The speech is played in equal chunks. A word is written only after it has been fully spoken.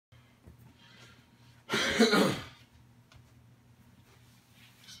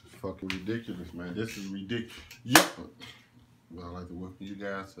Fucking ridiculous, man. This is ridiculous. Yep. Well, I'd like to welcome you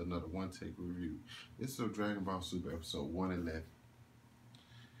guys to another One Take review. This is a Dragon Ball Super episode 111.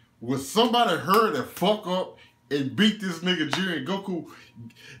 Was somebody hurry the fuck up and beat this nigga Jiren Goku?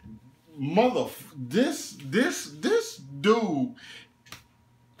 This dude.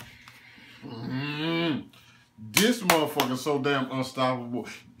 This motherfucker so damn unstoppable.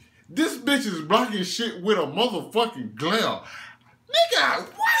 This bitch is blocking shit with a motherfucking glare. Nigga,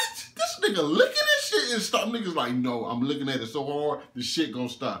 what? This nigga looking at shit and stop. Niggas like, no, I'm looking at it so hard, the shit gonna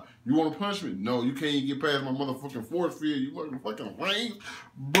stop. You wanna punch me? No, you can't even get past my motherfucking force field. You fucking range.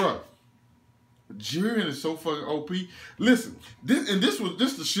 Bruh. Jiren is so fucking OP. Listen, this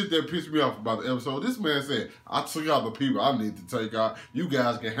the shit that pissed me off about the episode. This man said, I took out the people I need to take out. You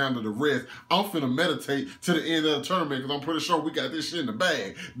guys can handle the rest. I'm finna meditate to the end of the tournament because I'm pretty sure we got this shit in the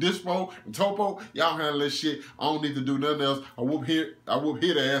bag. Dispo and Topo, y'all handle this shit. I don't need to do nothing else. I whoop hit ass. I whoop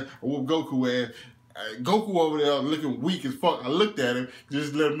Goku ass. Goku over there looking weak as fuck. I looked at him,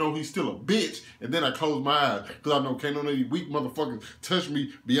 just let him know he's still a bitch, and then I closed my eyes because I know can't none of these weak motherfuckers touch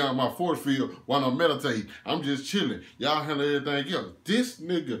me beyond my force field while I'm meditating. I'm just chilling. Y'all handle everything else. This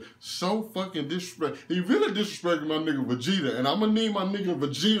nigga so fucking disrespectful. He really disrespected my nigga Vegeta, and I'm gonna need my nigga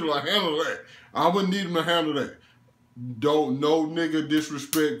Vegeta to handle that. I would need him to handle that. Don't no nigga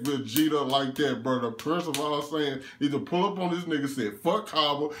disrespect Vegeta like that, bro. The principal I'm saying need to pull up on this nigga, said fuck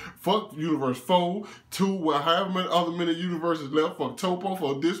Kaba, fuck Universe 4, 2, well, however many other many universes left, fuck Topo,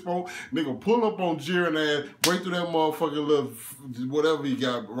 fuck Dispo. Nigga pull up on Jiren ass, break through that motherfucking little whatever he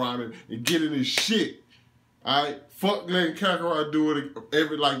got around it, and get in his shit. Alright? Fuck letting Kakarot do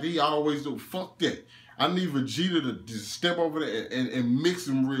it like he always do. Fuck that. I need Vegeta to just step over there and mix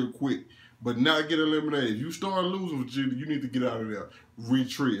him real quick. But not get eliminated. If you start losing Vegeta, you need to get out of there.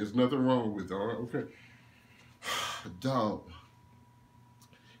 Retreat. There's nothing wrong with it, all right? Okay. Dog.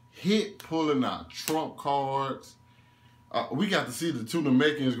 Hit pulling out trump cards. We got to see the two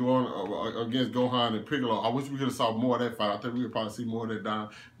Namekians going against Gohan and Piccolo. I wish we could have saw more of that fight. I think we would probably see more of that down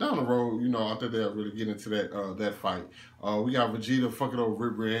the road. You know, I think they'll really get into that fight. We got Vegeta fucking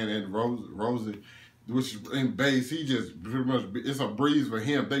over Ribrian and Rosie. Which in base, he just pretty much, it's a breeze for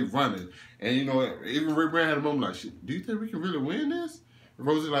him. They running. And you know, even Rick Brand had a moment like, shit, do you think we can really win this?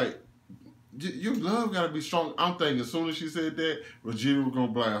 Rosie like, your love gotta be strong. I'm thinking as soon as she said that, Vegeta was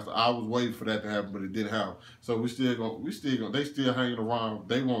gonna blast. I was waiting for that to happen, but it didn't happen. So they still hanging around.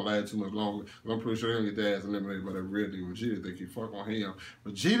 They won't last too much longer. I'm pretty sure they'll get their ass eliminated by that real nigga Vegeta. They keep fucking on him.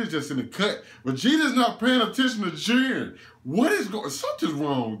 Vegeta's just in the cut. Vegeta's not paying attention to Jiren. What is going? Something's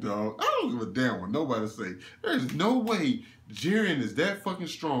wrong, dog. I don't give a damn what nobody say. There's no way Jiren is that fucking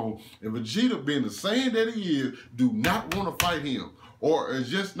strong, and Vegeta, being the same that he is, do not want to fight him. Or is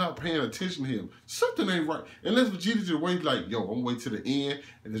just not paying attention to him. Something ain't right. Unless Vegeta just wait like, yo, I'm gonna wait to the end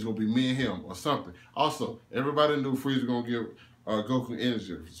and it's gonna be me and him or something. Also, everybody knew Frieza gonna give Goku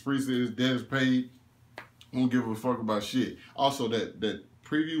energy. Frieza is dead as paid. Won't give a fuck about shit. Also, that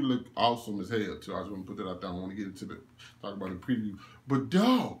preview looked awesome as hell too. I just want to put that out there. I want to get into talk about the preview. But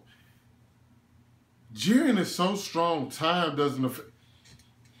dog, Jiren is so strong, time doesn't affect.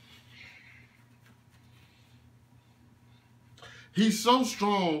 He's so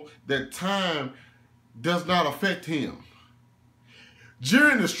strong that time does not affect him.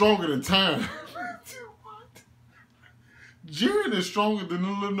 Jiren is stronger than time. Jiren is stronger than the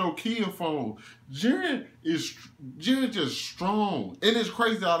little Nokia phone. Jiren just strong. And it's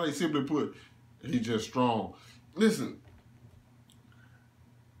crazy how they simply put, he's just strong. Listen,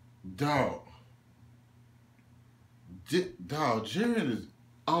 dog, Jiren is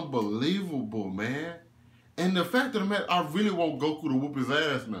unbelievable, man. And the fact of the matter, I really want Goku to whoop his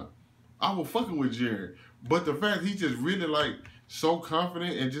ass now. I was fucking with Jiren. But the fact he's just really like so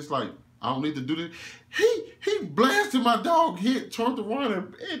confident and just like, I don't need to do this. He blasted my dog, turned around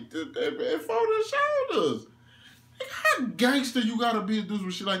and folded his shoulders. Like, how gangster you gotta be to do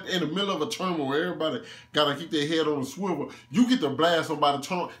some shit like that in the middle of a tournament where everybody gotta keep their head on a swivel. You get to blast somebody,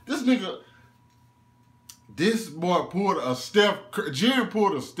 turn on. This boy pulled a Jiren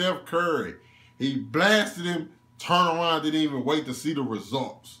pulled a Steph Curry. He blasted him, turned around, didn't even wait to see the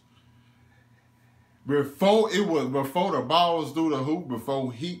results. Before the ball was through the hoop,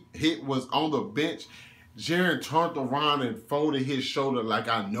 before hit was on the bench, Jiren turned around and folded his shoulder like,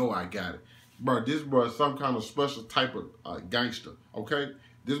 I know I got it. Bro, this boy is some kind of special type of gangster, okay?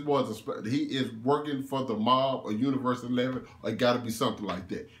 This boy he is working for the mob or Universe 11, or it gotta be something like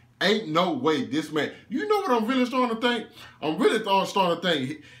that. Ain't no way this man, you know what I'm really starting to think? I'm really starting to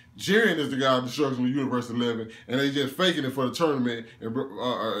think, Jiren is the guy of Destruction of Universe 11, and they just faking it for the tournament, and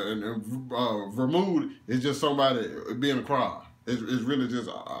Vermouth is just somebody being a crowd. It's really just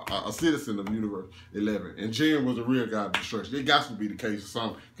a citizen of Universe 11. And Jiren was a real guy of Destruction. It got to be the case or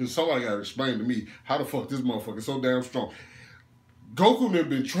something, because somebody got to explain to me how the fuck this motherfucker is so damn strong. Goku never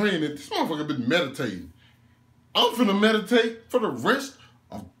been training. This motherfucker been meditating. I'm finna meditate for the rest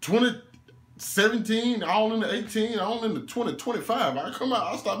of 2017, all into 18, all into 2025. I come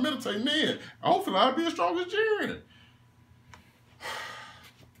out, I start meditating then. Hopefully I'll be as strong as Jiren.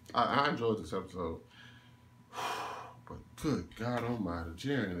 I enjoyed this episode. But good God almighty,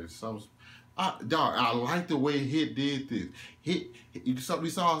 Jiren is so... Dog, I like the way Hit did this. We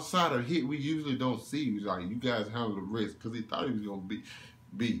saw a side of Hit we usually don't see. He was like, you guys handle the risk, because he thought he was going to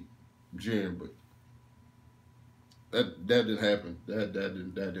beat Jiren, but that didn't happen. That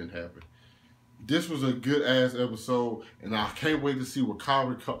didn't happen. This was a good ass episode, and I can't wait to see what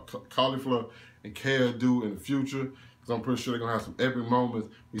Cauliflower and Kale do in the future, because I'm pretty sure they're gonna have some epic moments.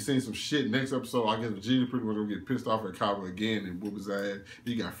 We seen some shit next episode. I guess Vegeta pretty much gonna get pissed off at Kyle again and whoop his ass.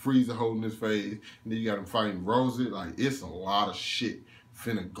 Then you got Frieza holding his face, and then you got him fighting Rosie. Like, it's a lot of shit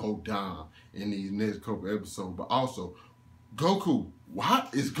finna go down in these next couple episodes. But also, Goku,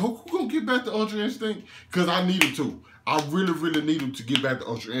 what? Is Goku gonna get back to Ultra Instinct? Because I need him to. I really, really need him to get back to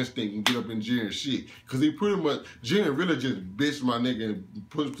Ultra Instinct and get up in Jiren's shit. Because he pretty much, Jiren really just bitched my nigga and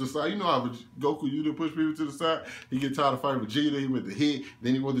pushed to the side. You know how Goku used to push people to the side? He get tired of fighting Vegeta, he went to Hit,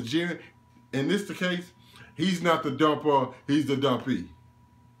 then he went to Jiren. In this the case, he's not the dumper, he's the dumpy.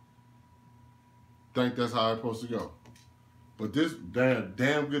 Think that's how it's supposed to go. But this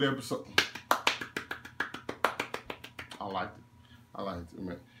damn good episode. I liked it. I liked it,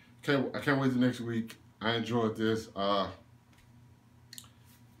 man. I can't wait till next week. I enjoyed this.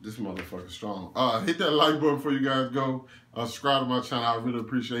 This motherfucker's strong. Hit that like button before you guys go. Subscribe to my channel. I really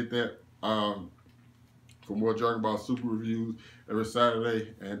appreciate that. For more Dragon Ball Super reviews every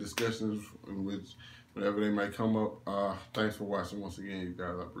Saturday and discussions in which whenever they may come up. Thanks for watching once again, you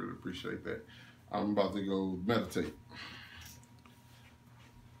guys. I really appreciate that. I'm about to go meditate.